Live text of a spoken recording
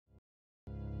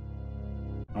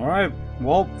Alright,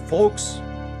 well, folks,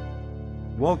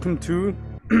 welcome to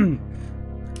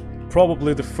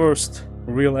probably the first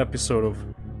real episode of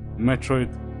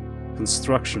Metroid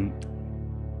Construction.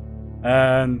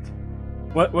 And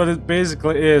what it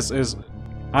basically is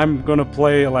I'm gonna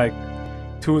play like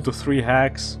 2 to 3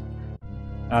 hacks,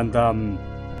 and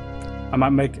I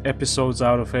might make episodes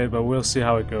out of it, but we'll see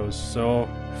how it goes. So,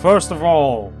 first of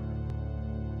all,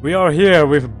 we are here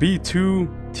with B2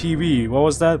 TV. What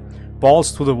was that?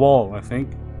 Balls to the Wall, I think.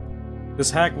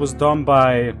 This hack was done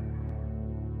by...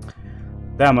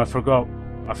 Damn, I forgot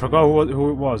who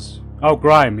it was. Oh,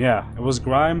 Grime, yeah. It was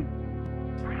Grime.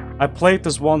 I played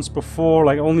this once before,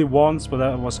 like only once, but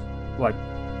that was like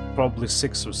probably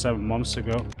 6 or 7 months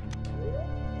ago.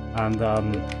 And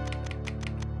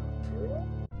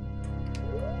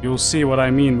you'll see what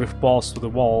I mean with balls to the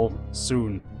wall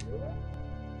soon.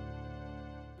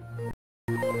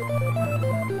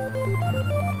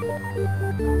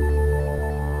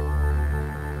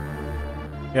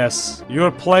 Yes,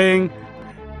 you're playing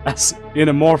as in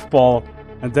a morph ball,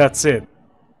 and that's it.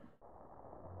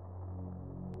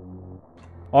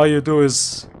 All you do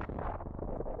is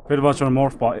pretty much on a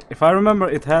morph ball. If I remember,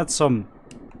 it had some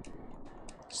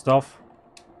stuff.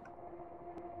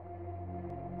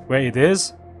 Wait, it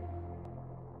is?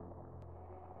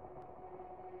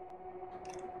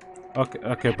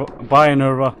 Okay, bye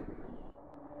Nerva.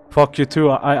 Fuck you too.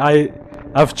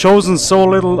 I've chosen so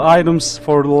little items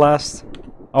for the last,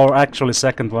 or actually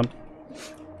second one.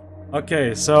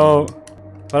 Okay, so,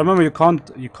 but remember you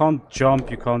can't jump,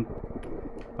 you can't.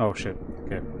 Oh shit.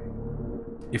 Okay.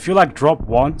 If you like drop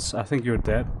once, I think you're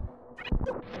dead.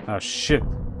 Oh shit.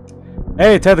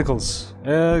 Hey Tentacles,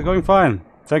 going fine.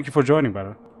 Thank you for joining, by the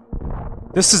way.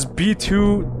 This is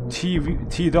B2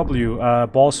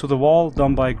 TW, Balls to the Wall,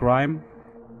 done by Grime,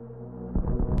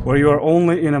 where you are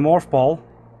only in a morph ball,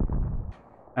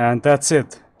 and that's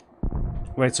it.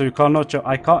 Wait, so you cannot jump?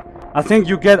 I think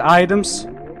you get items,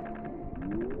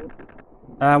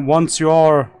 and once you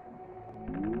are...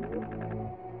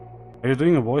 Are you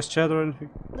doing a voice chat or anything?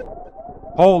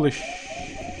 Holy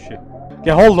shit.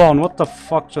 Okay, hold on, what the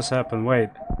fuck just happened? Wait.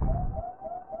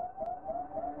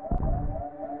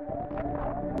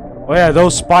 Oh yeah,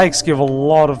 those spikes give a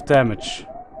lot of damage.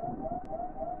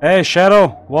 Hey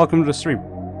Shadow, welcome to the stream.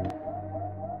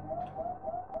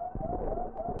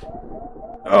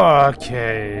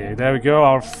 Okay, there we go,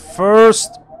 our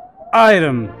first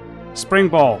item. Spring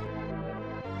ball.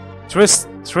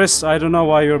 Triss, I don't know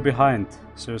why you're behind.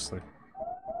 Seriously.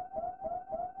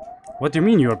 What do you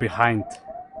mean you're behind?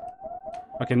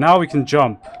 Okay, now we can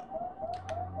jump.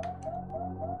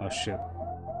 Oh shit.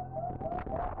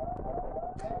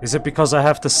 Is it because I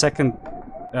have the second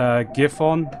GIF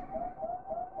on?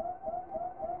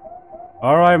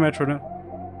 Alright, Metroid.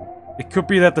 It could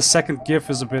be that the second GIF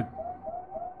is a bit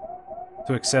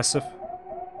too excessive.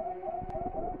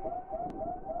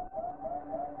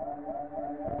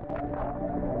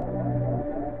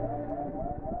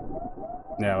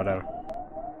 Yeah, whatever.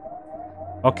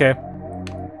 Okay.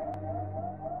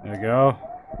 There we go.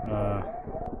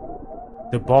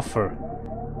 The buffer.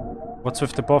 What's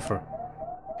with the buffer?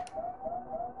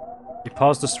 He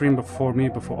paused the stream before me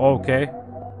before. Oh, okay.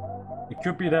 It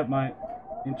could be that my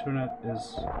internet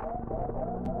is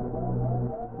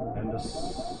kind of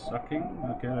sucking.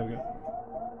 Okay, there we go.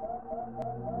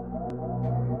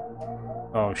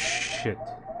 Oh shit.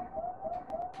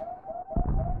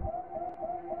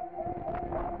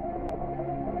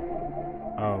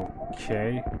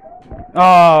 Okay.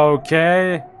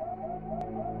 Okay.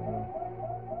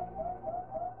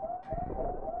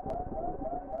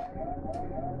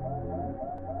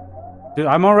 Dude,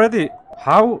 I'm already...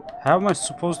 How am I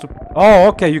supposed to... Oh,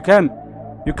 okay, you can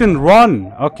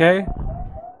run, okay.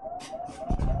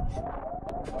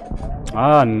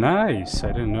 Ah, nice,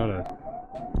 I didn't know that.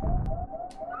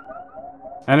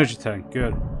 Energy tank,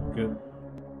 good.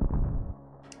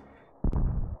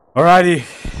 Alrighty.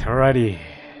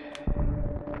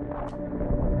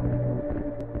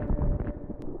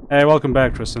 Hey, welcome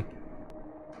back, Tristan.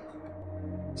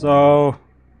 So...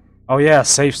 Oh yeah,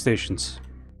 save stations.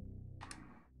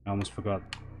 I almost forgot.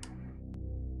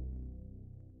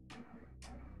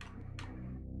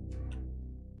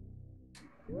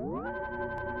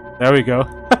 There we go.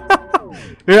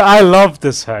 Yeah, I love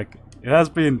this hack. It has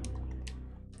been...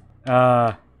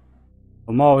 Oh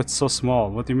no, it's so small.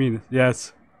 What do you mean?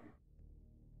 Yes.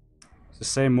 It's the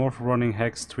same morph running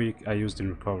hex tweak I used in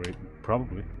recovery.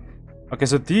 Probably. Okay,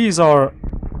 so these are...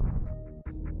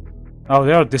 Oh,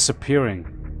 they are disappearing.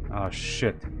 Oh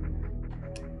shit.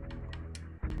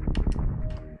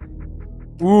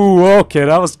 Ooh, okay,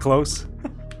 that was close.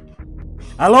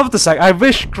 I love the second. I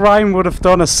wish Crime would have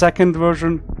done a second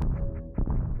version.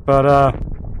 But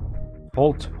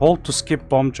hold to skip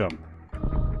bomb jump.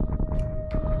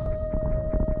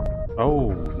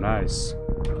 Oh, nice.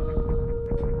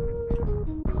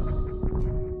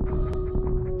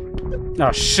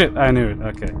 Oh shit, I knew it.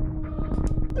 Okay.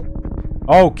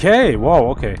 Okay, whoa,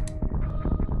 okay.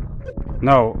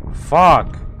 No,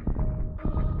 fuck.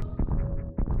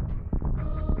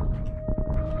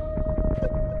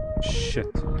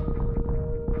 Shit.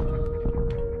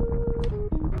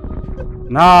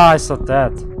 Nah, it's not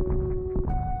that.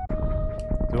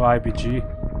 Do IBG.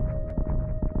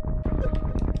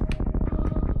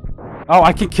 Oh,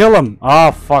 I can kill him!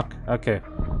 Oh, fuck. Okay.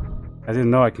 I didn't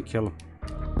know I could kill him.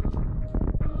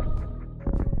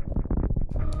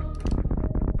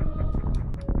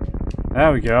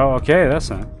 There we go. Okay, that's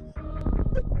not.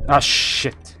 Ah,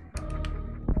 shit.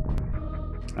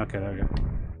 Okay, there we go.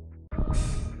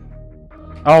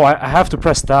 Oh, I have to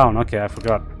press down. Okay, I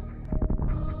forgot.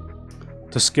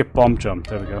 To skip bomb jump.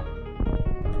 There we go.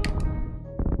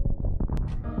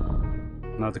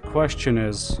 Now the question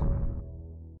is...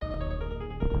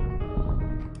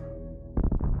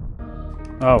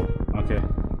 Oh, okay.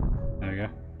 There we go.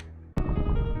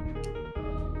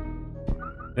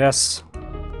 Yes.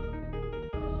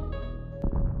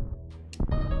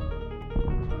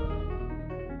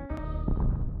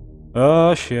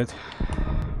 Oh shit.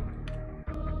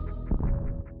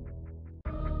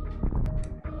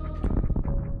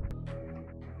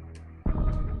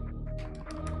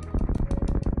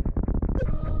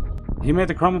 He made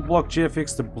the crumble block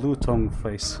GFX the blue tongue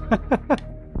face.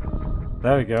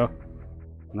 There we go.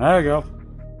 There we go.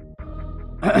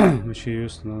 Which he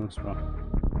used. No, that's wrong.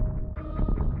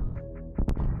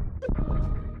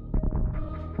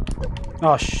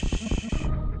 Oh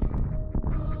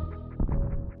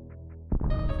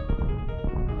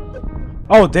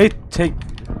Oh, they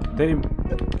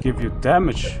give you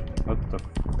damage. What the?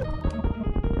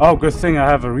 Oh, good thing I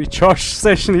have a recharge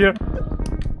station here.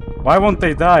 Why won't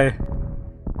they die?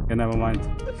 Okay, never mind.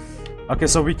 Okay,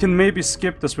 so we can maybe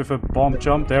skip this with a bomb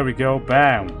jump. There we go.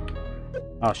 Bam.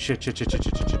 Oh shit, shit, shit, shit,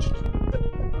 shit, shit, shit.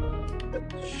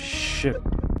 Shit.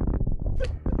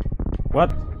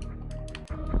 What?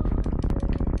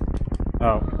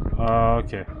 Oh,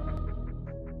 okay.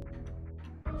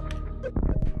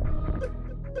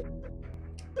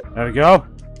 There we go.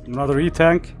 Another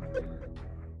E-tank.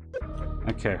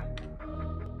 Okay.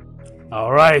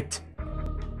 Alright.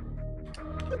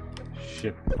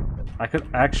 Shit. I could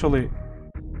actually...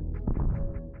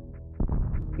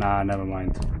 Nah, never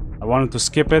mind. I wanted to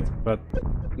skip it, but...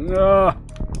 No.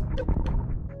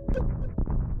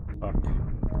 Fuck.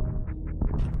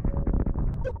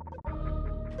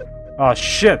 Oh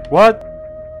shit, what?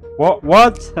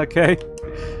 What? Okay.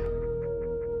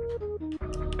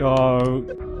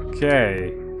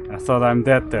 Okay. I thought I'm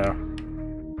dead there.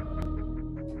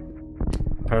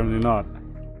 Apparently not.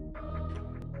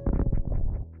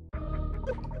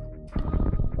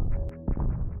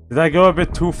 Did I go a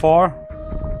bit too far?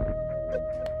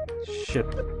 Shit.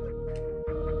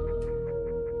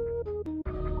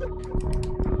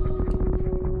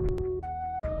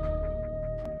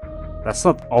 That's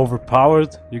not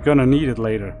overpowered. You're gonna need it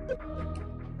later.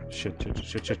 Shit, shit,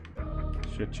 shit, shit.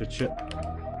 Shit, shit, shit.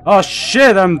 Oh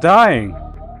shit, I'm dying.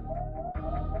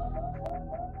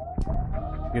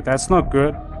 Yeah, that's not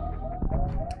good.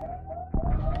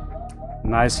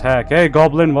 Nice hack. Hey,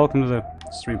 Goblin, welcome to the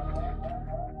stream.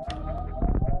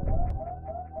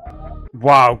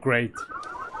 Wow, great.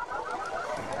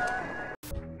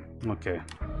 Okay.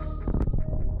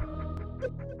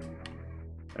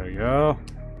 There we go.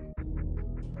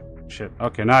 Shit.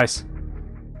 Okay, nice.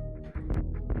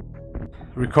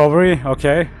 Recovery,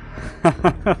 okay.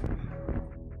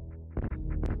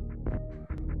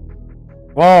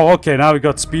 Whoa, okay, now we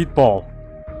got speedball.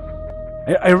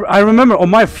 I remember on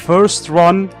my first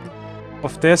run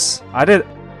of this, I did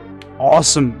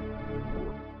awesome.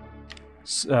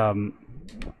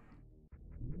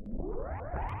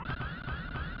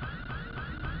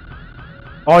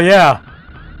 Oh yeah,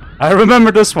 I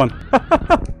remember this one.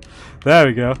 There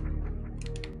we go.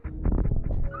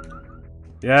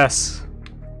 Yes.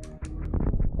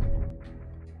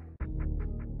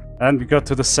 And we got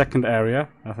to the second area,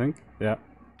 I think. Yeah.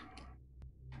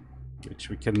 Which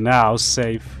we can now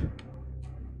save.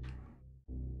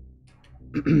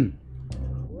 The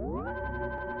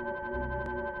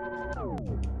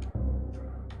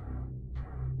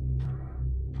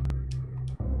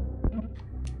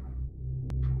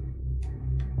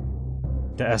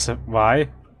SFY.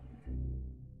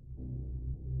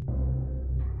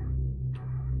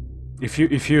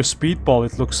 if you speedball,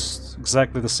 it looks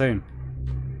exactly the same.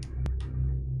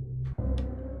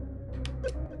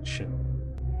 Shit.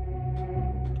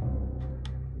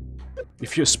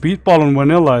 If you speedball on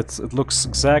vanilla, it looks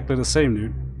exactly the same,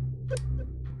 dude.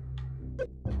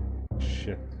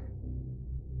 Shit.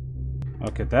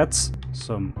 Okay, that's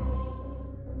some...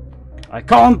 I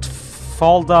can't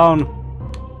fall down.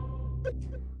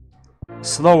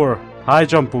 Slower. High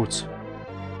jump boots.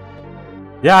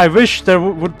 Yeah, I wish there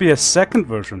would be a second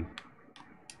version.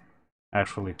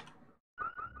 Actually.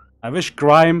 I wish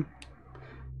Grime...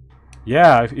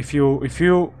 Yeah, if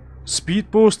you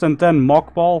speed boost and then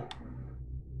mock ball,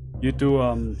 you do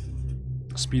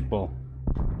speedball.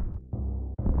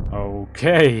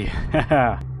 Okay.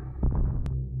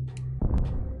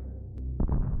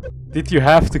 Did you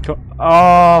have to co-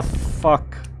 Oh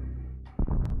fuck.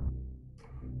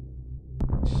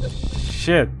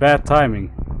 Shit, bad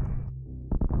timing.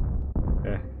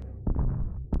 Okay.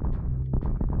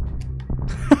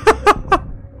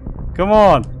 Come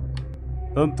on!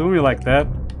 Don't do me like that.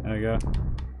 There we go.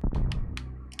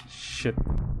 Shit.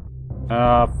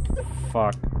 Ah,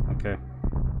 fuck. Okay.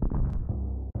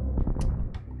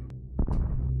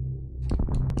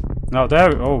 Now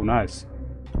there. Oh, nice.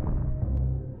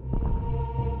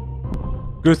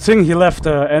 Good thing he left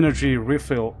energy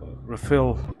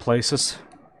refill places.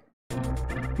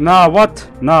 Nah, what?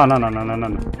 No.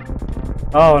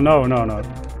 Oh, no.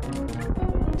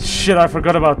 Shit, I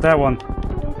forgot about that one.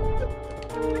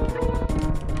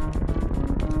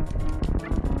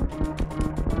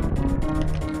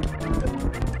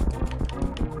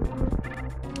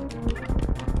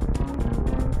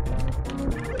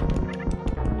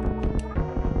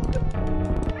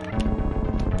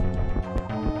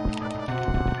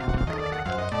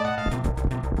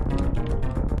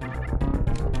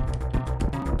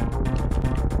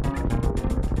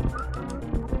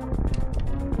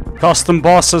 Custom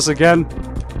bosses again.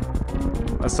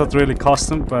 That's not really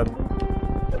custom, but...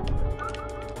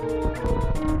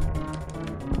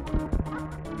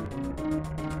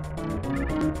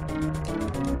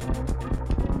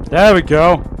 There we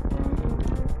go.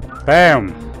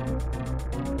 Bam.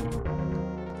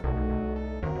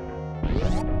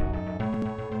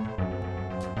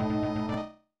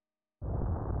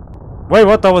 Wait,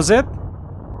 what? That was it?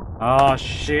 Oh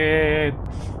shit.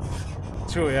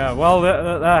 True, yeah. Well,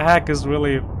 that hack is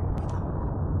really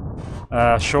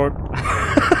short.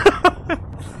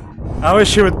 I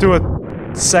wish you would do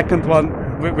a second one,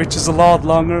 which is a lot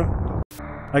longer.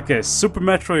 Okay, Super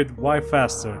Metroid Y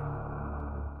Faster.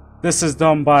 This is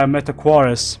done by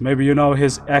Metroid. Maybe you know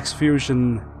his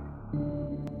X-Fusion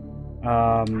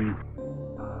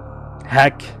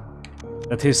hack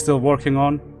that he's still working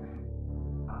on,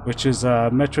 which is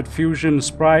Metroid Fusion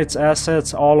sprites,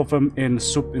 assets, all of them in the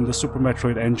Super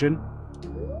Metroid engine.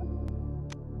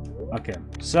 Okay,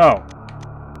 so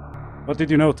what did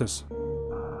you notice?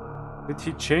 Did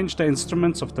he change the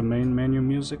instruments of the main menu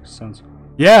music? Sounds...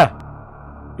 Yeah,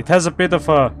 it has a bit of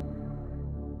a...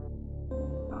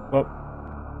 Well,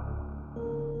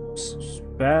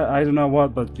 I don't know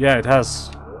what, but yeah, it has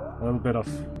a little bit of...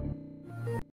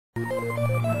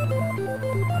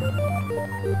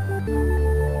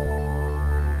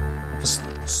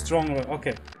 Stronger,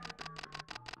 okay.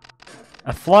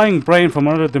 A flying brain from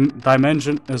another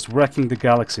dimension is wrecking the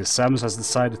galaxy. Samus has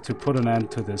decided to put an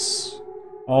end to this.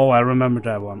 Oh, I remember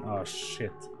that one. Oh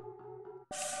shit.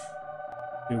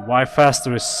 Dude, Y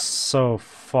Faster is so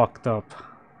fucked up.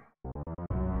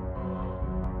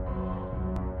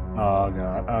 Oh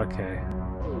god, okay.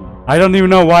 I don't even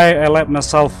know why I let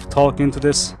myself talk into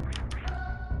this.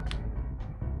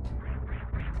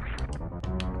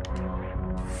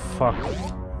 Fuck.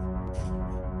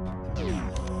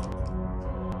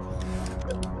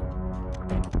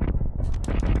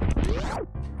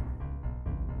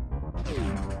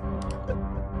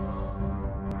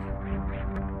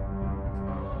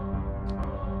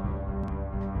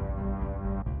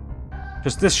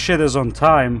 Because this shit is on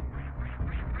time.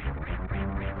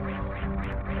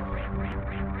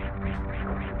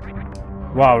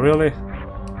 Wow, really?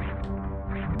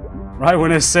 Right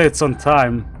when I say it's on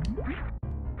time.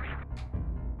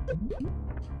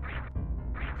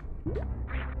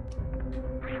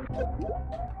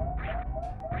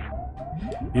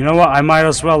 You know what? I might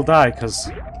as well die, because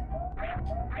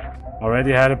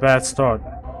already had a bad start.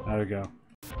 There we go.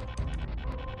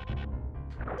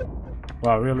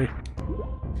 Wow, really?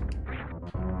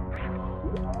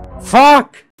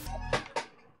 Fuck!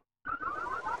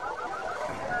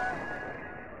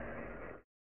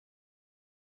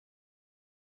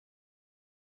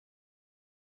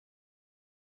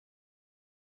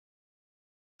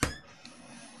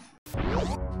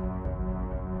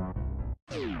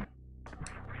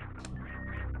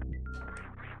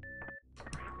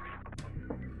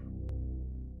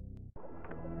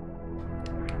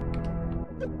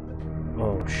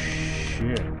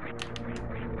 shit.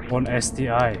 One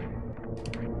SDI.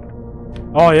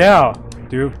 Oh yeah,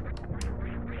 dude.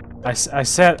 I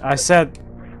said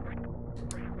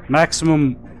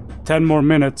maximum 10 more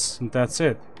minutes and that's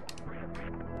it.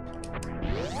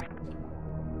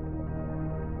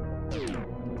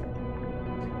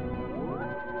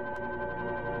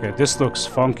 Okay, this looks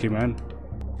funky, man.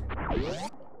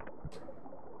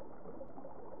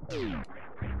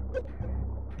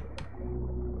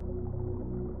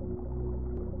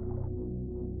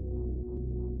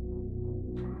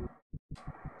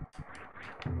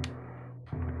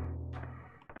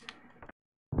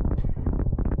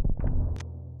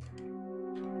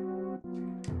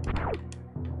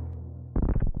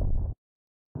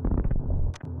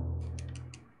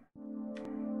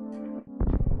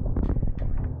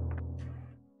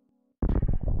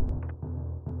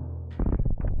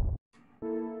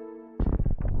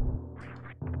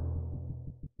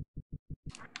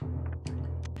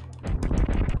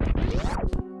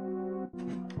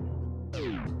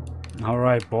 All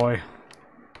right, boy.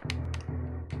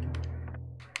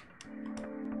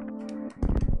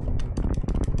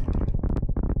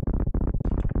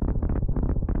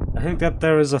 I think that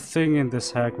there is a thing in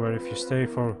this hack where if you stay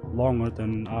for longer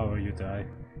than an hour, you die.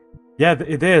 Yeah,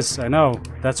 it is, I know.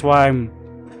 That's why I'm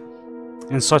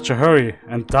in such a hurry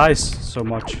and dies so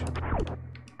much.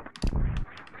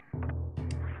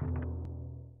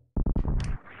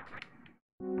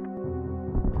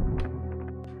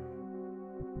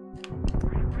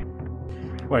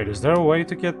 Wait, is there a way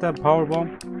to get that power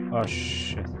bomb? Oh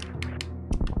shit.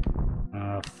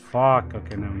 Fuck.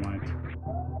 Okay, never mind.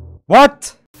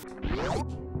 What?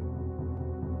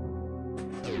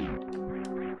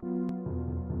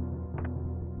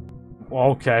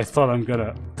 Okay, I thought I'm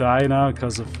gonna die now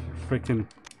because of freaking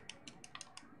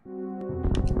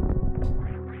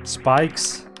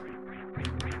spikes.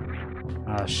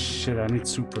 Ah shit, I need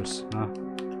supers. Huh?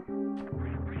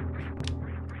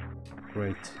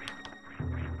 Great.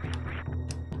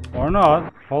 Or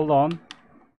not. Hold on.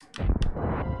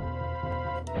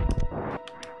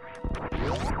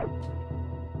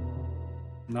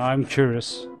 Now I'm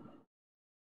curious.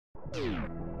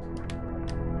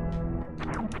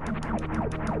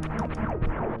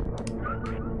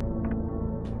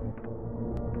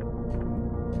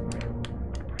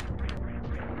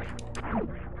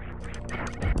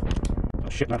 Oh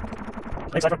shit, man.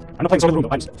 Hey, Cypher. I'm not playing solo room though.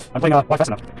 I'm playing Why Fast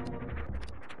Enough.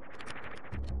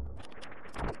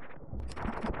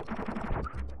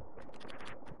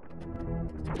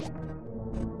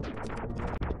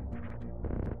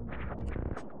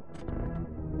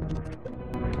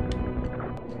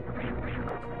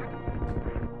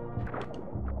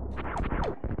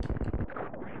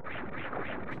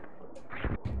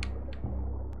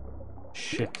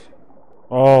 Shit.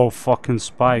 Oh, fucking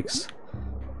spikes.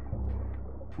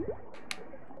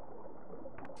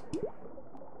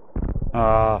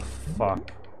 Ah,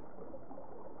 fuck.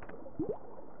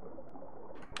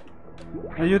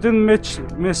 And you didn't miss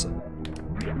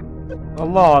a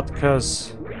lot,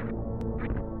 cause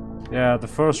yeah, the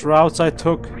first routes I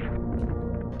took,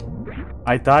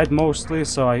 I died mostly,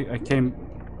 so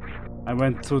I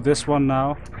went through this one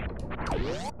now.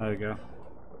 There you go.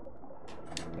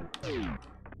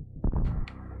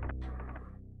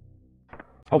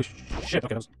 Holy shit,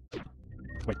 okay, that was...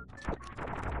 Wait.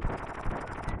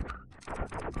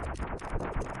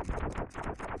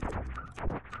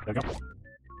 There we go.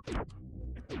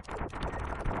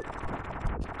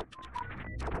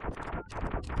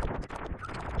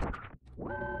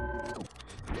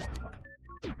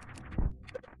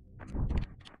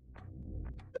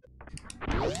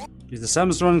 Is the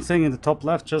Samus running thing in the top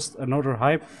left just another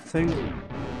hype thing?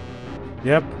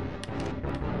 Yep.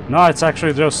 No, it's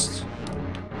actually just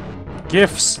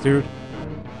GIFs, dude.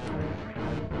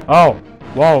 Oh,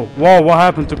 whoa, whoa, what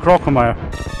happened to Crocomire?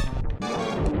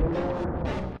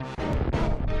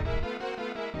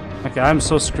 Okay, I'm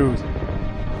so screwed.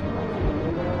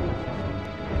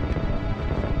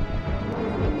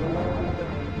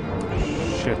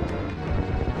 Shit.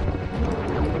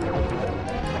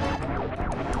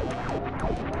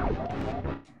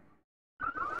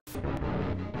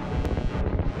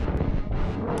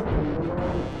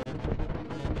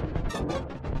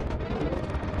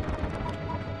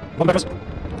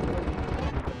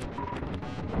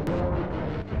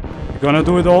 You're gonna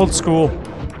do it old school.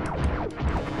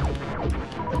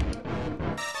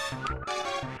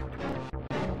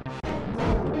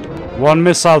 One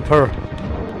missile per.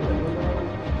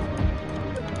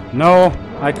 No,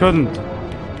 I couldn't.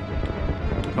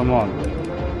 Come on.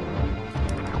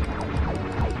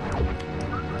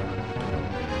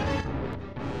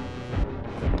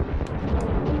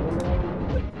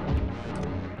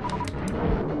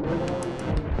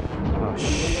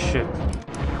 shit.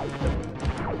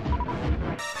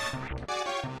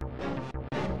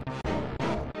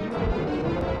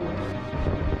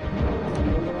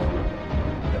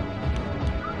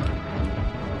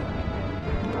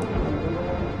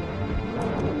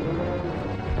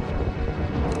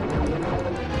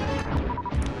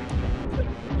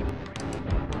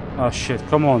 Oh shit,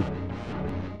 come on.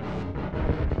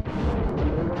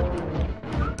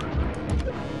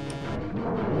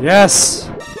 Yes!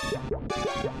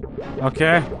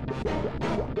 Okay.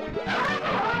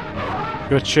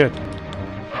 Good shit.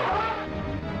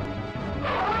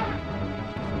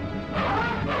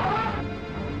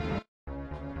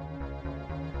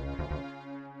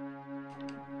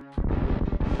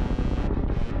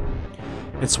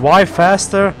 It's why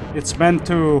faster? It's meant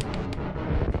to...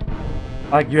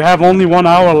 Like, you have only 1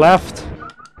 hour left.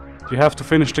 You have to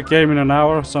finish the game in an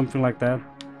hour, something like that.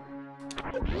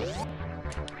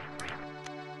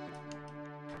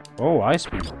 Oh, ice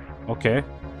beam. Okay.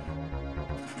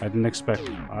 I didn't expect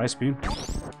ice beam.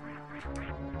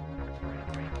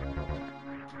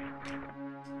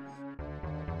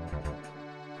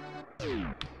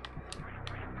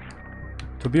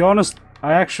 To be honest,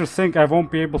 I actually think I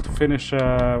won't be able to finish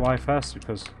Y fast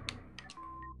because...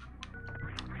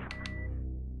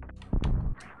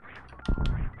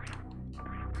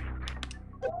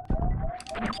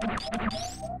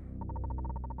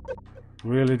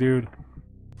 Really, dude?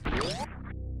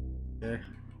 Okay.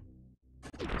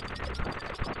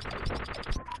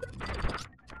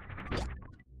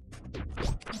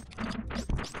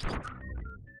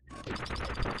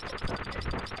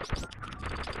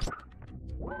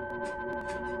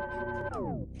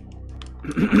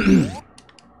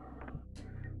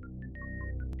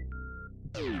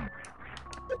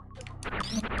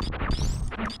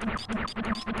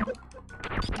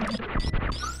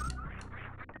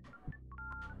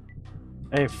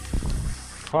 Hey,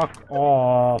 fuck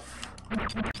off.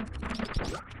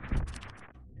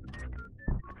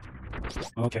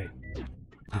 Okay.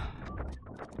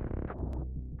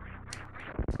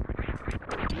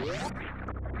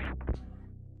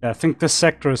 Yeah, I think this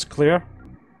sector is clear.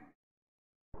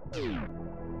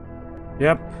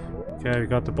 Yep. Okay, we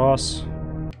got the boss.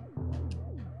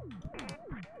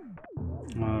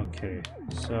 Okay,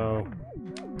 so...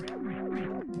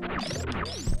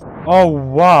 Oh,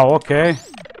 wow, okay.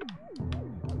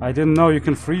 I didn't know you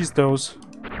can freeze those.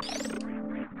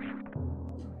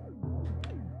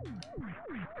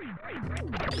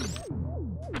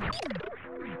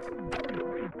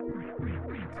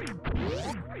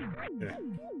 Okay.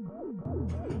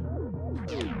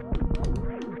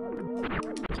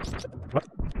 What?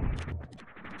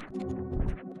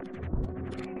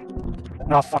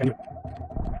 Oh, fuck you.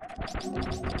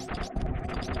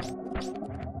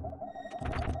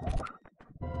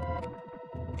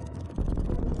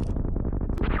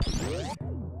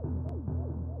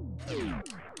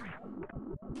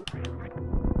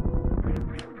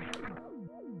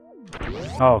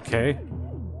 Okay.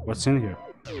 What's in here?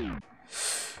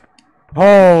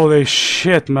 Holy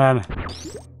shit, man.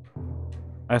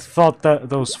 I thought that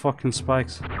those fucking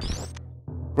spikes.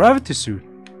 Gravity suit.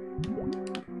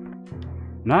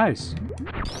 Nice.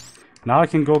 Now I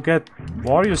can go get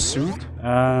warrior suit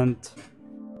and...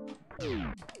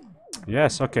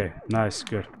 Yes, okay. Nice,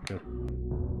 good, good.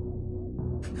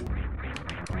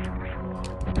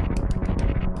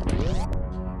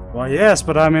 Well, yes,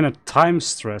 but I'm in a time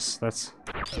stress. That's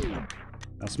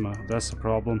the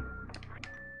problem.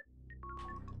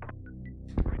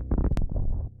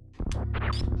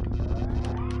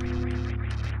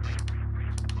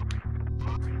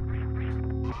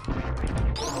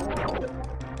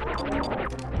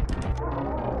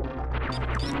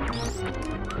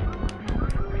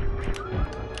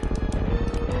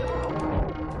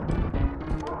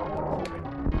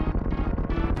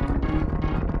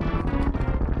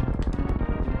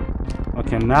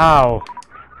 Okay,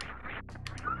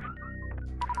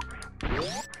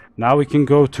 now we can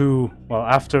go to, well,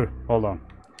 after, hold on.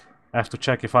 I have to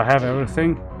check if I have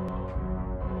everything.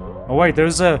 Oh wait,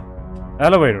 there's a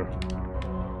elevator.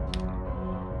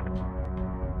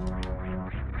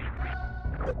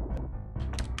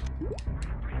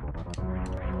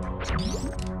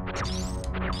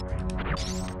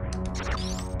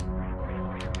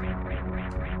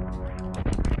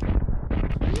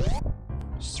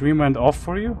 Stream went off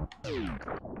for you?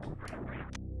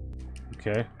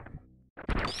 Okay.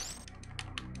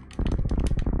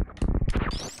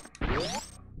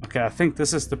 Okay, I think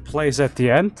this is the place at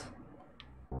the end.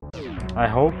 I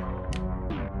hope.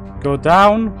 Go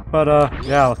down, but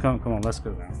yeah, come on, let's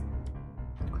go down.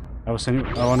 I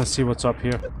want to see what's up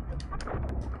here.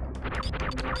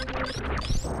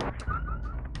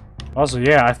 Also,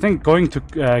 yeah, I think going to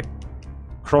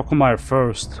Crocomire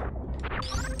first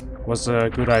was a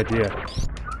good idea.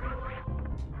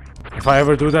 If I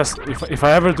ever do this, if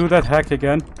I ever do that hack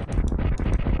again,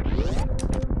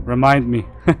 remind me.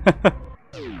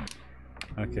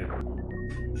 Okay.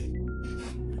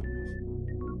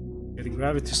 Getting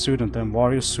gravity suit and then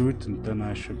warrior suit, and then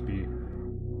I should be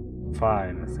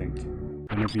fine, I think.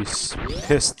 Gonna be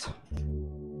pissed.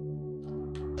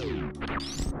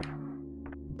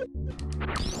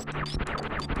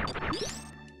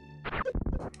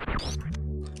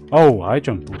 Oh, high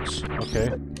jump boots.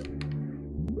 Okay.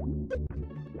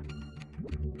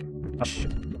 Oh,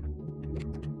 shit.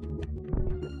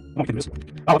 Oh, can do this.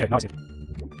 Oh, okay, now I see it.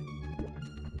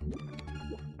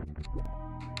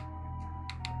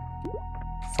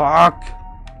 Fuck!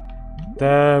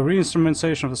 The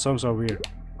re-instrumentation of the songs are weird.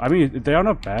 I mean, they are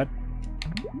not bad.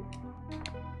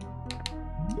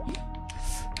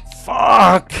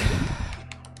 Fuck!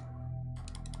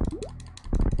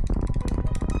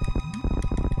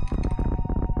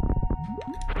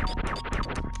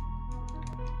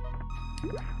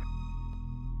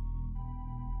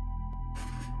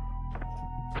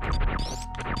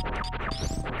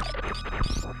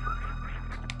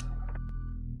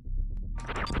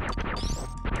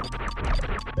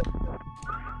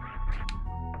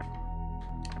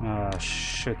 Ah,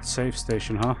 shit, save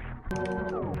station, huh?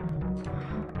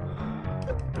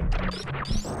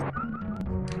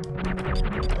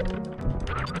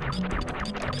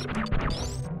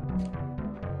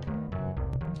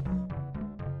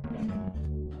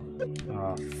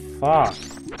 Ah, fuck.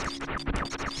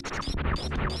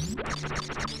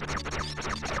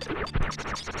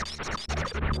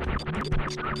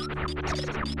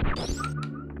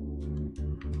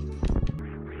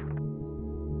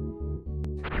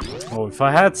 Oh, if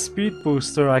I had speed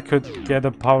booster, I could get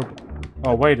a power...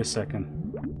 Oh, wait a second.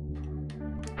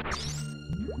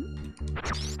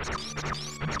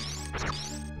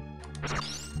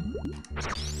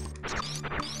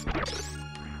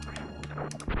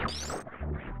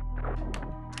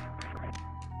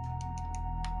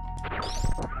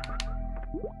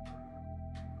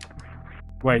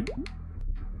 Wait.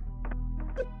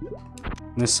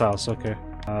 Missiles, okay.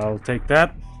 I'll take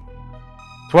that.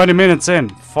 20 minutes in.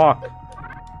 Fuck.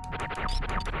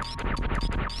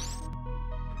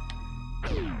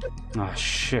 Ah,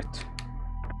 shit.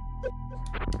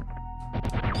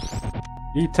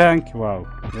 E-tank? Wow,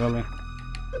 really?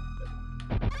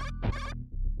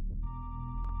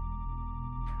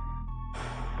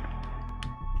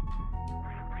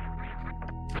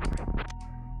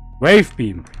 Wave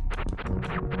beam.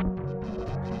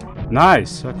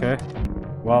 Nice, okay.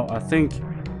 Well, I think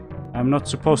I'm not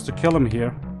supposed to kill him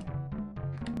here.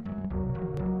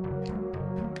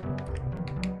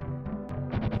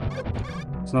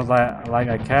 It's not like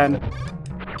I can.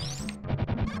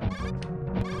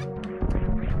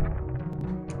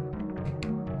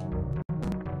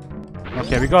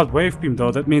 Okay, we got wave beam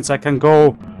though. That means I can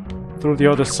go through the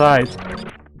other side.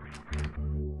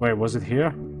 Wait, was it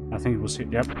here? I think it was here.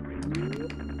 Yep.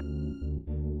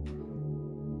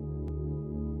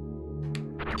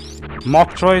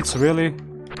 Metroids, really?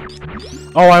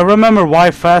 Oh, I remember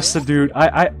why faster, dude.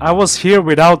 I was here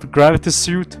without gravity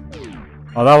suit.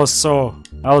 Oh, that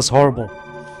was horrible.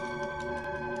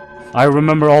 I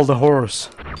remember all the horrors.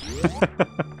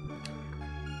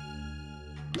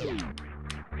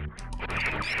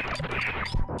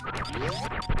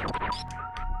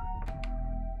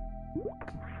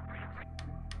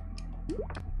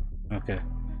 Okay.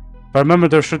 But remember,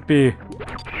 there should be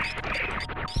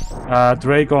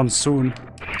Dragon soon.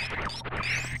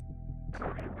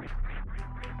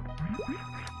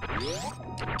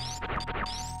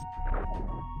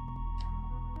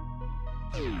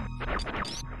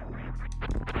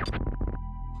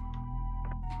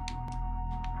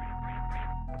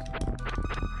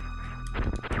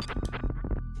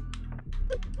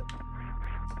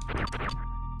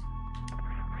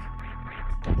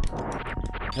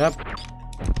 Yep.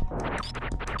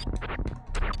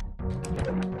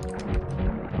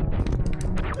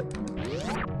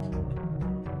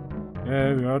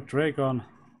 Yeah, we got Dragon.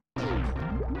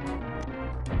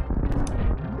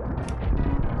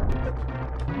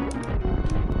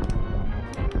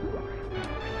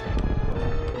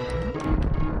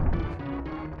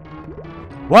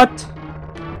 What?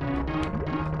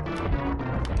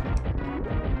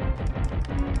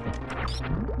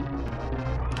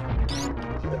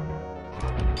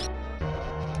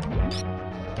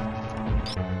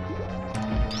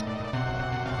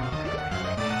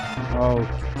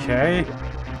 Okay.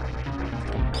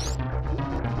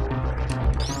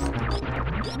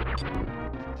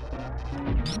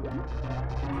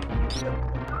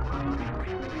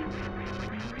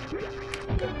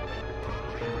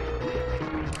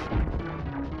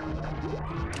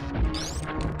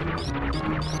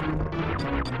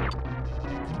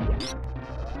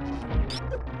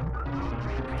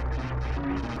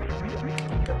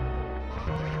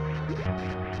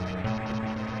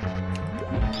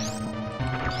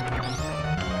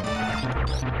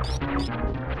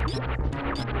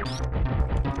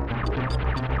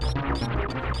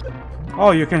 Oh,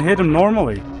 you can hit him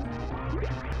normally.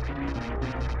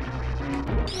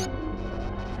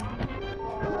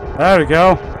 There we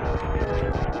go.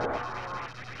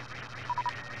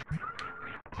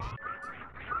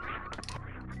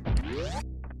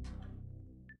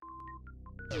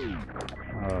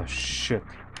 Oh shit.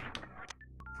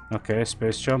 Okay,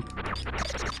 space jump.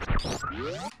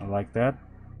 I like that.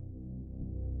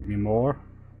 Give me more.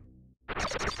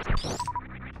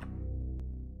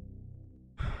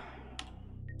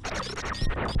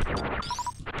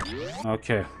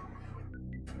 Okay.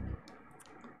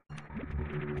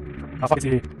 Alpha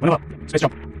T. Vanilla. Space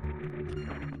jump.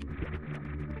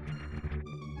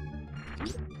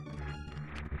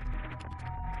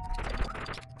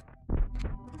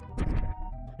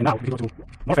 And now we can go to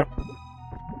Norfair.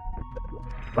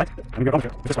 Right? And we go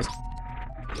Norfair with this place.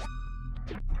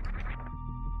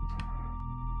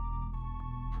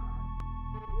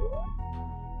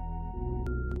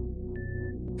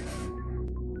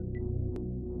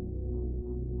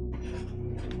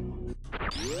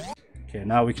 Okay,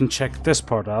 now we can check this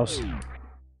part out.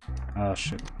 Oh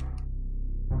shit.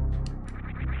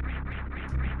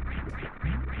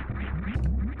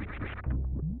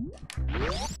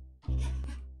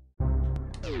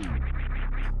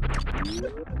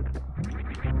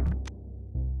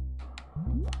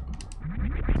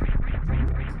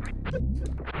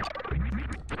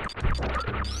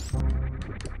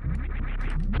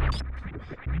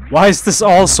 Why is this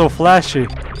all so flashy?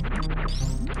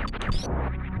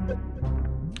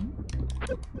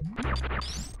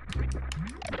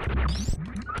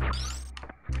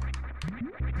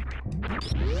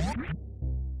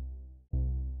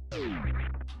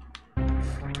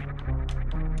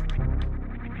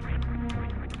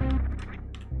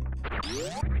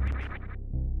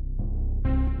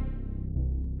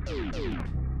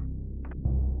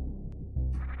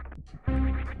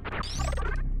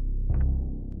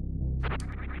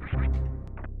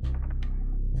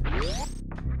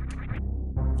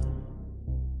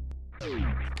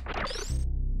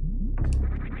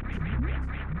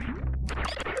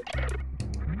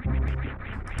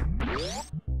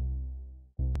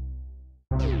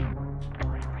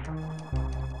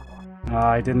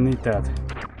 I didn't need that.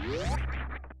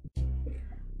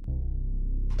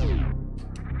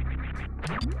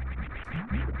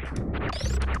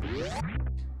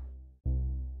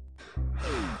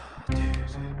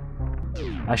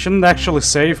 I shouldn't actually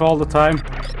save all the time.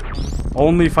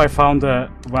 Only if I found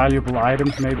a valuable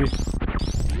item, maybe.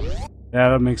 Yeah,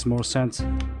 that makes more sense.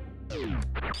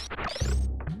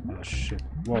 Oh shit.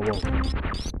 Whoa, whoa.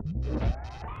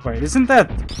 Wait, isn't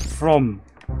that from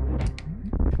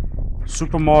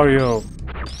Super Mario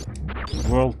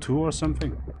World 2 or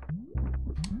something?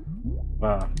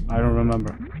 Wow, I don't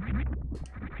remember.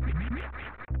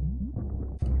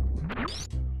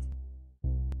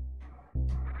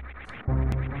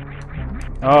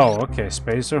 Oh, okay,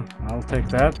 spacer. I'll take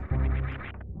that.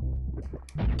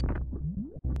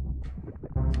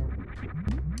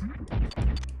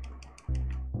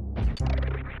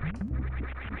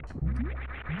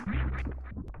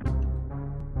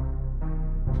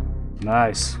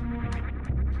 Nice.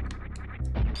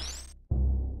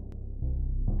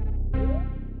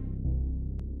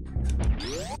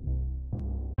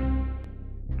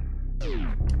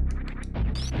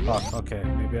 Fuck, okay,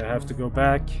 maybe I have to go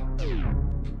back.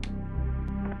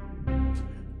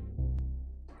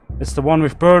 It's the one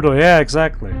with Birdo, yeah,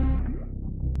 exactly.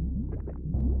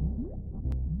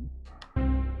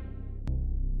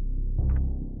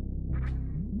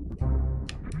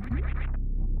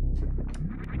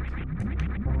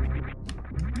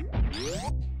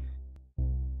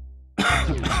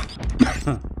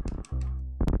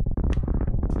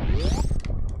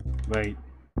 Wait.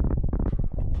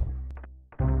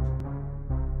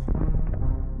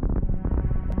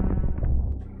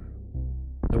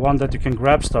 The one that you can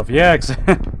grab stuff. Yeah, exactly.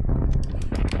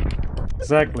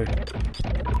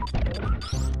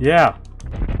 Yeah.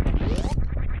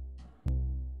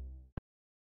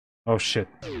 Oh shit.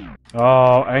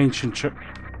 Oh, ancient church.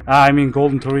 Ah, I mean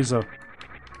Golden Teresa.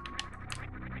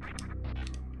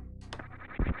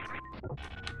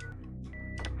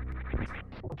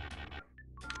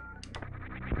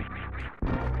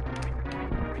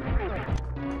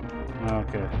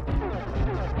 Okay.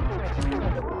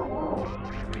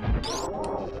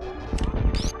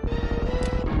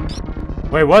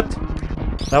 Wait, what?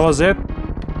 That was it?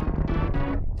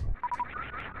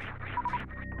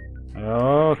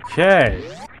 Okay.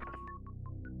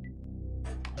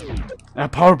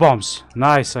 Power bombs.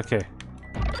 Nice, okay.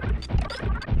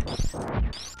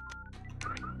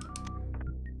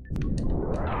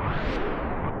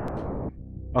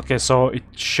 Okay, so it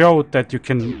showed that you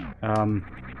can,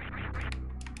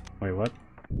 wait, what?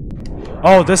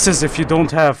 Oh, this is if you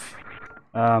don't have,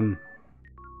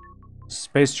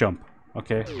 space jump.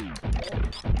 Okay.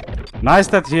 Nice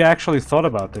that he actually thought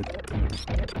about it.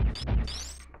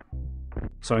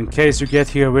 So in case you get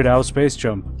here without space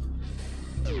jump.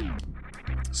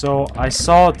 So I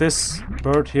saw this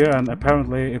bird here and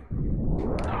apparently it...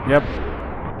 Yep.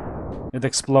 It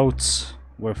explodes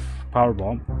with power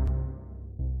bomb.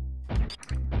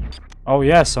 Oh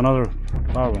yes, another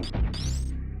power bomb.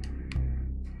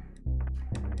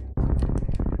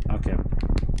 Okay.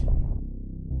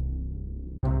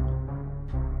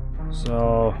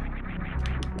 So...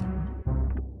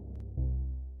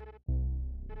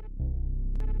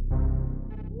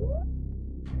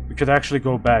 we could actually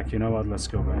go back, you know what, let's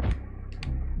go back.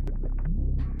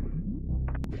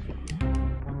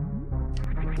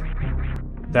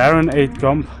 Darren ate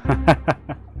gum.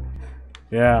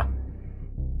 Yeah.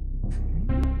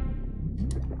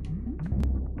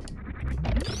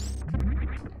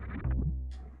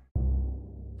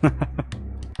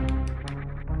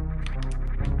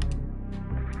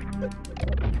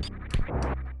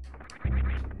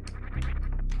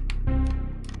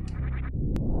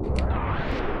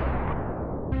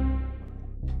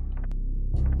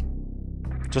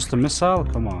 Just a missile?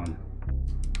 Come on.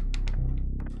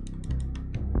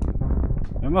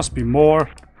 There must be more.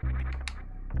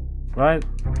 Right?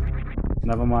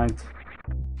 Never mind.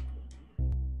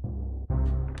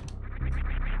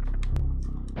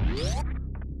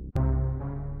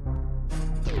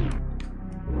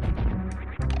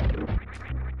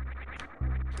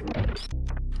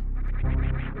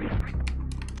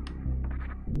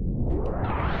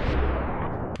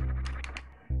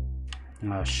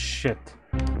 Oh shit.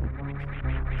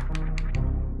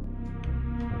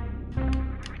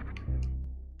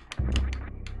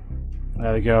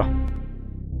 There we go.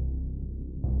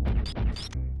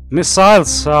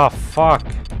 Missiles! Ah, fuck.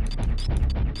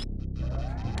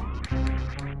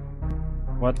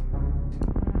 What?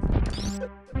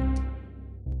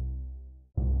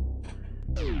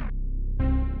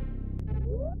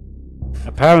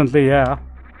 Apparently, yeah.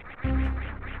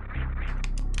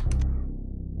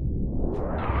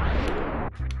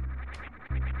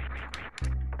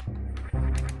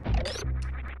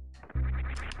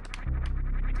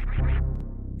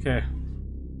 Okay.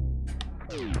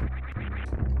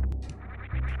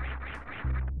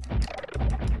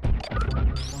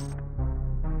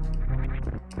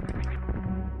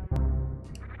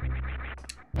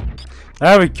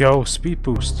 There we go, speed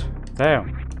boost.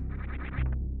 Damn.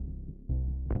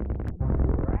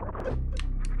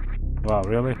 Wow,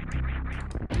 really?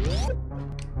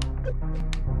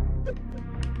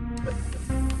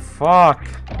 Fuck.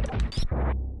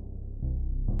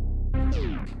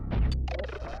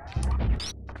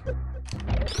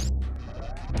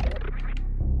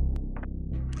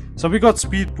 So we got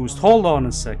speed boost. Hold on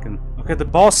a second. Okay, the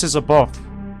boss is above.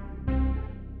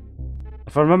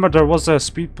 If I remember, there was a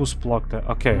speed boost block there.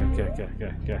 Okay.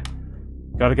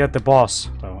 Gotta get the boss.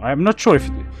 So I'm not sure if...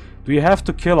 do you have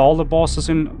to kill all the bosses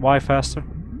in Y Faster?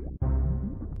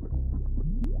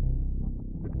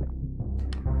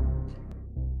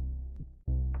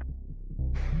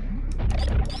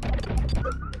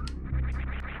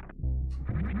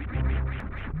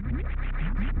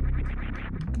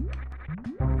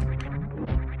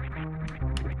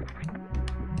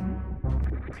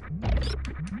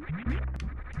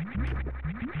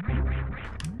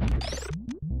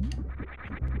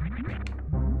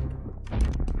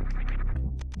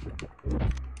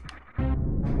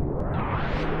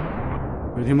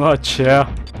 Pretty much, yeah.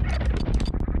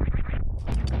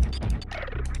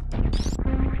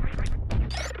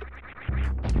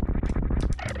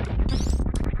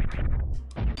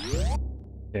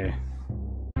 Okay.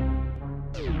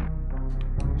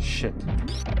 Shit.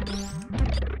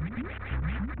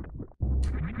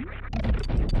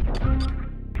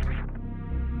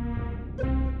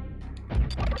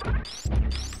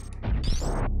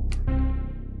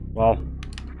 Well.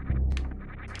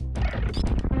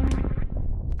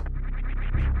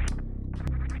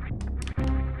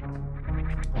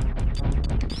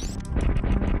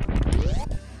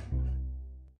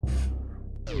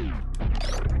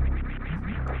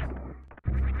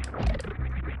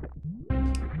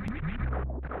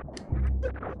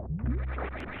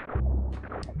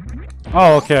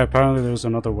 Oh, okay, apparently there's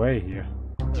another way here.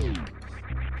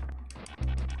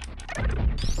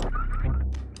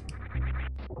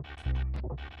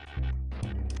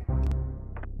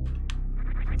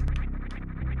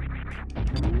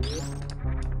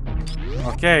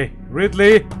 Okay,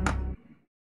 Ridley!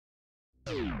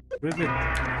 Ridley.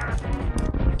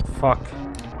 Fuck.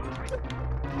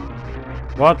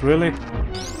 What, really?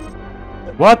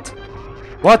 What?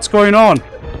 What's going on?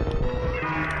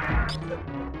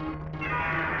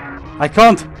 I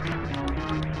can't.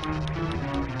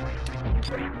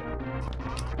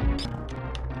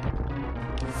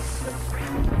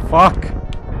 Fuck.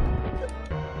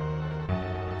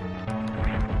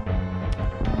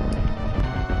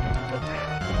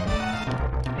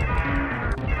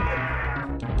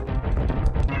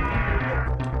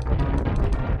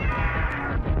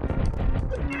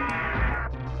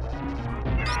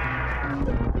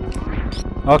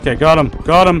 Okay, got him.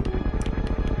 Got him.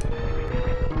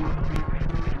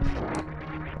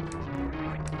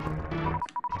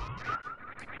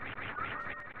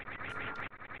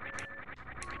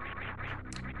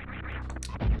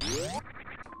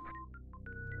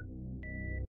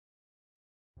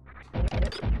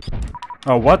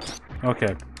 Oh, what?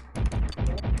 Okay.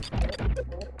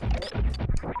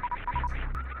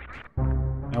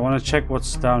 I want to check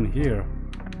what's down here.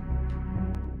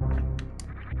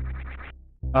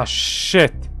 Ah,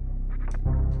 shit.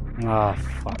 Ah,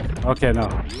 fuck. Okay, no.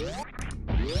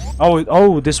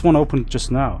 Oh, this one opened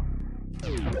just now.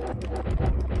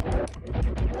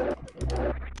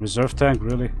 Reserve tank,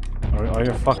 really? Are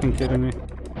you fucking kidding me?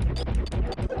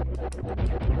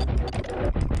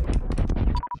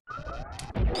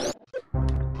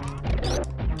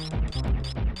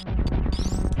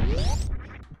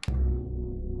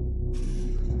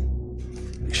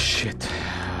 Shit.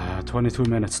 22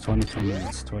 minutes, 22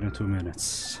 minutes, 22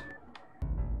 minutes.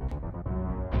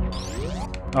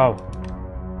 Oh.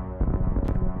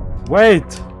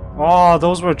 Wait! Oh,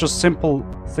 those were just simple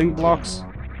thing blocks.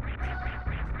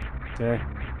 Okay.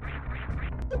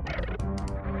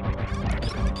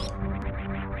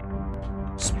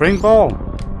 Spring ball!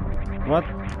 What?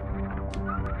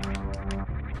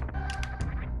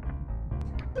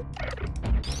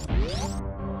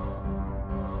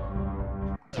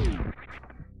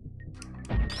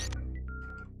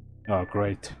 Oh,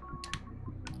 great.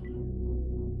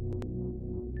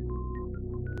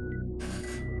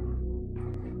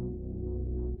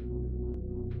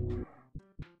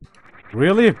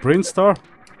 Really? Brinstar?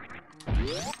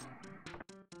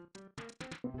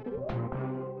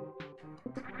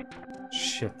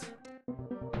 Shit.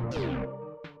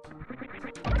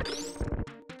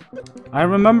 I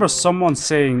remember someone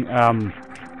saying,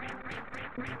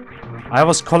 I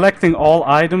was collecting all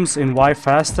items in Y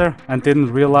faster and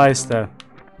didn't realize that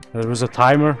there was a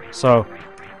timer, so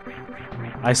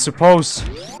I suppose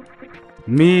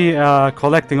me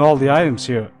collecting all the items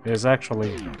here is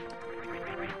actually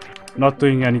not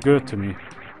doing any good to me.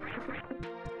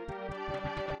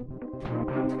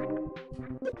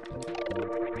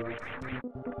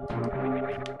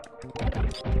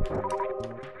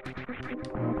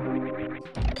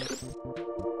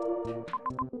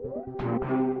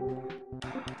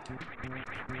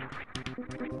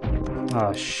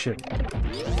 Ah, shit.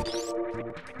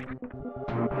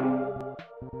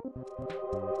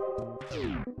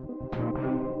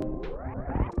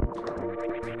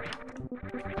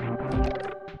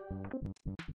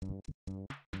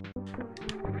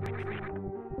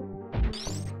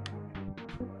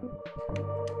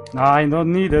 I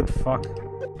don't need it, fuck.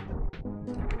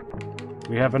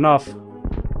 We have enough.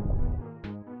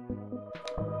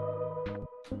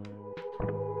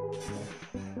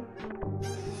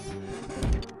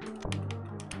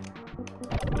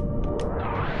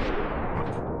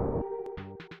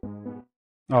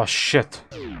 Oh shit.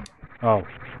 Oh.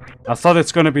 I thought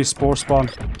it's gonna be spore spawn.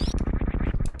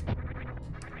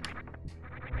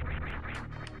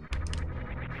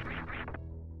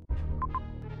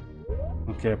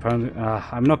 Okay, apparently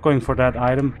I'm not going for that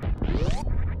item.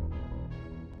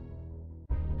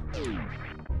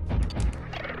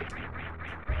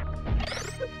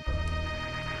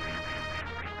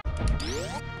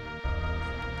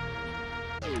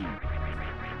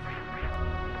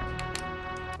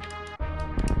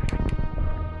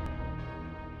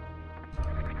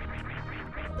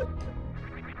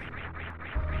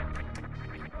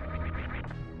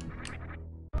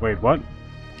 Wait, what?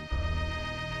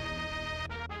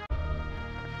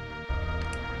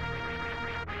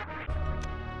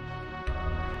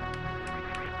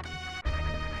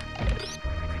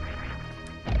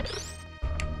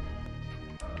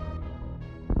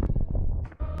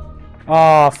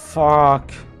 Oh,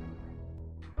 fuck.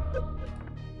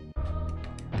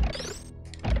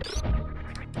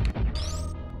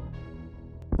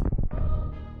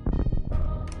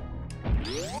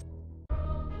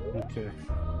 Okay.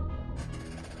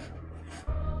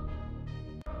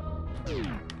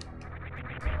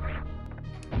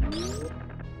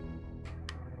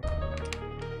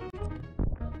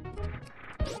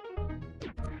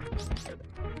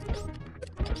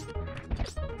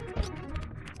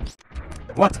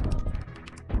 What?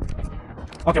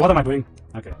 Okay, what am I doing?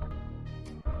 Okay.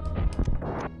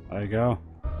 There you go.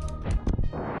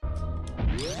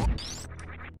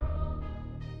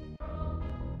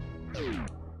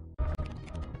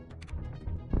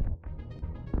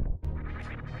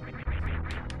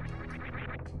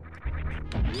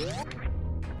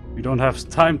 We don't have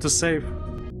time to save.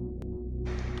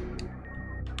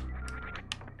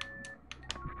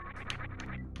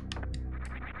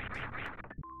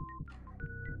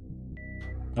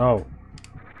 Oh.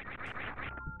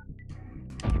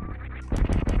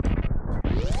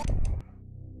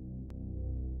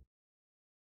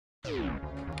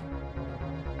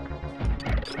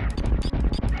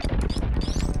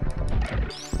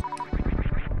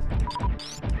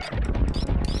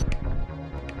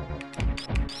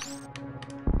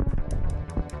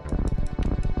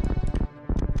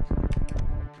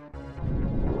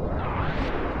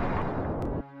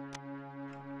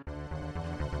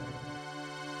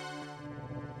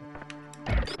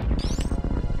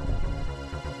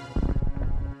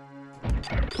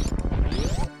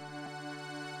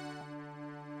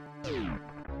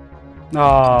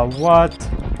 Ah, what?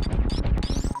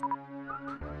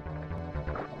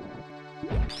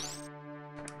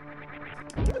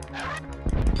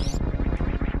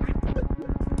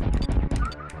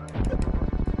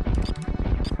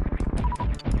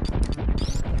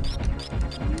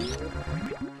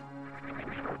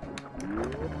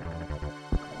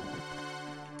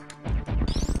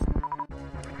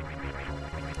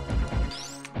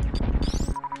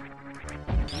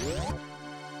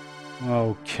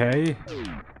 Okay.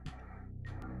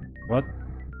 What?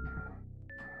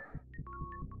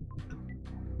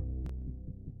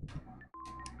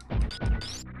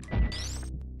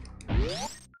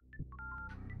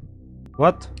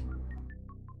 What?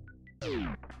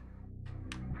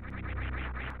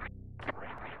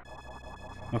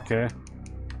 Okay.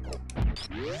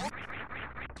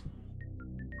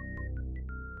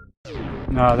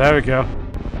 Ah, there we go.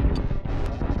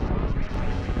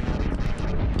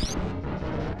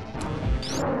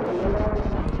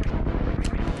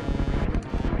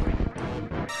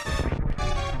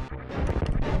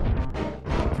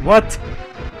 What?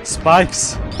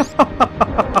 Spikes?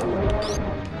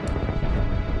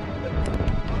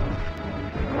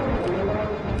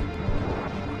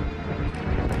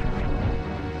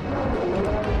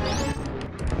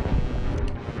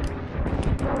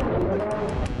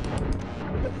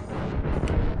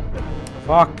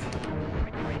 Fuck.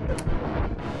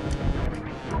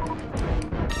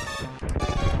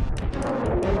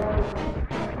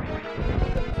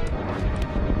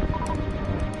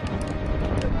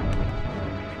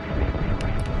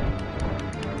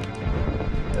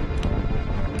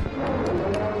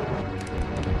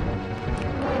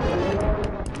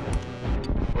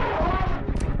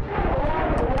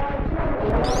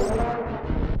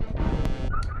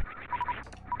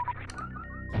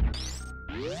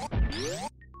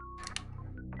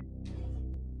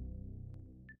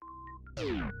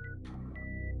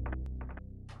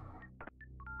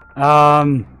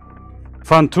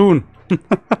 Fun tune.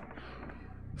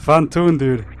 Fun tune,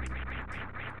 dude.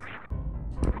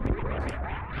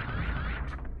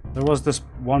 There was this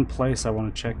one place I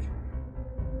want to check.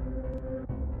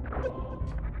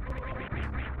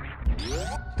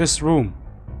 This room.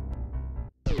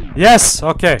 Yes!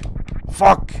 Okay.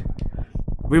 Fuck!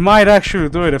 We might actually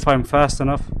do it if I'm fast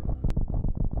enough.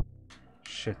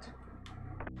 Shit.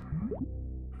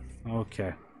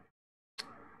 Okay.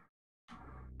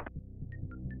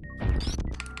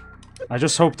 I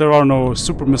just hope there are no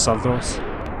super missile doors.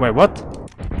 Wait, what?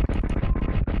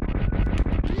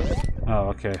 Oh,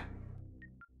 okay.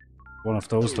 One of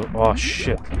those though. Oh,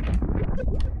 shit.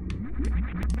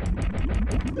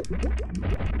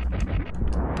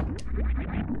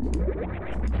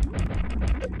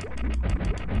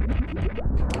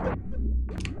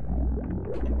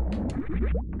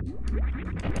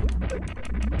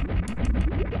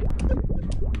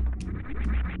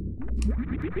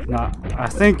 Nah, I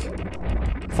think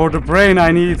for the brain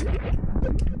I need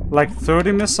like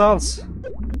 30 missiles.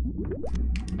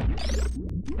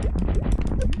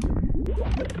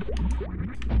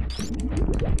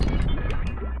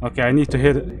 Okay, I need to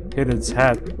hit its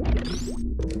head.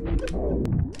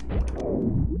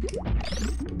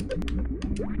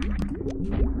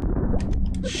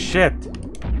 Shit.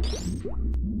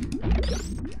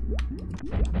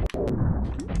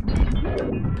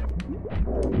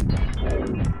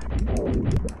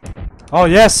 Oh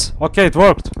yes. Okay, it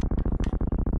worked.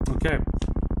 Okay.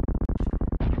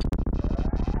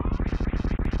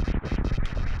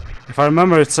 If I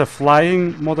remember, it's a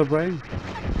flying mother brain.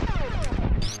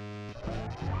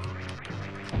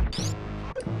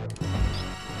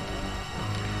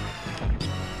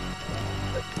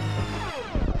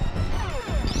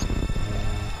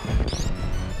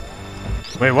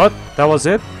 Wait, what? That was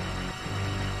it?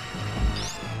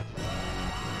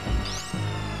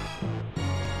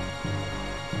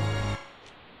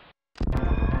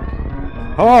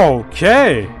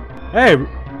 Okay. Hey.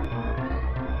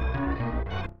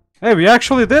 Hey, we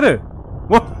actually did it.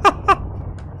 What?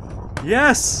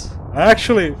 Yes. I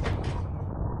actually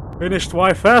finished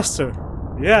way faster.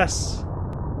 Yes.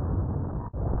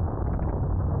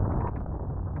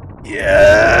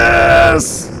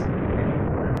 Yes.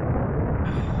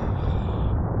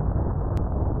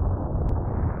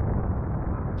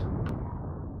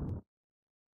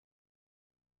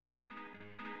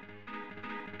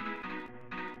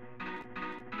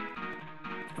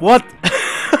 What?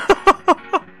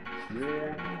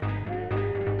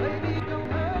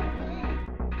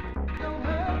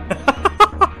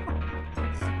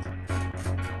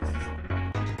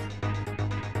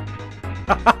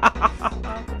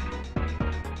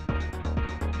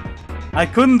 I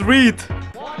couldn't read.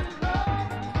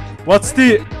 What's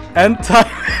the end time?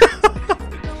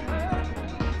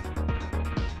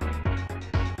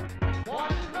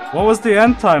 What was the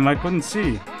end time? I couldn't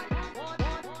see.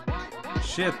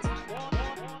 Shit.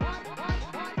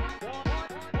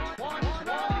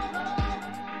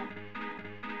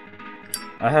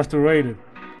 I have to rate it.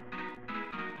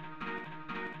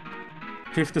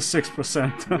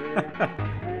 56%.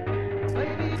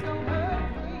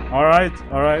 Alright,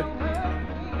 alright.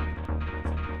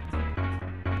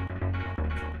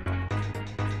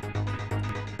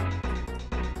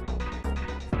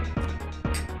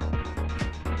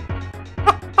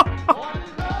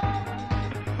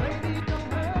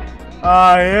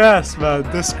 Ah yes, man,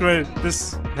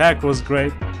 this hack was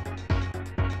great.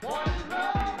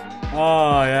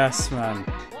 Oh yes, man.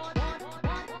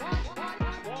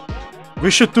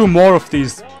 We should do more of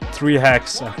these 3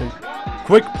 hacks, I think.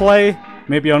 Quick play,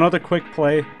 maybe another quick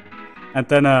play, and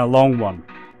then a long one.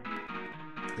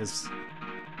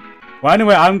 Well,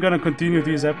 anyway, I'm gonna continue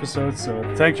these episodes, so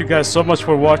thank you guys so much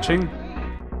for watching.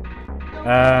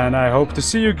 And I hope to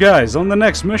see you guys on the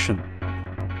next mission.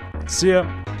 See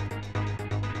ya.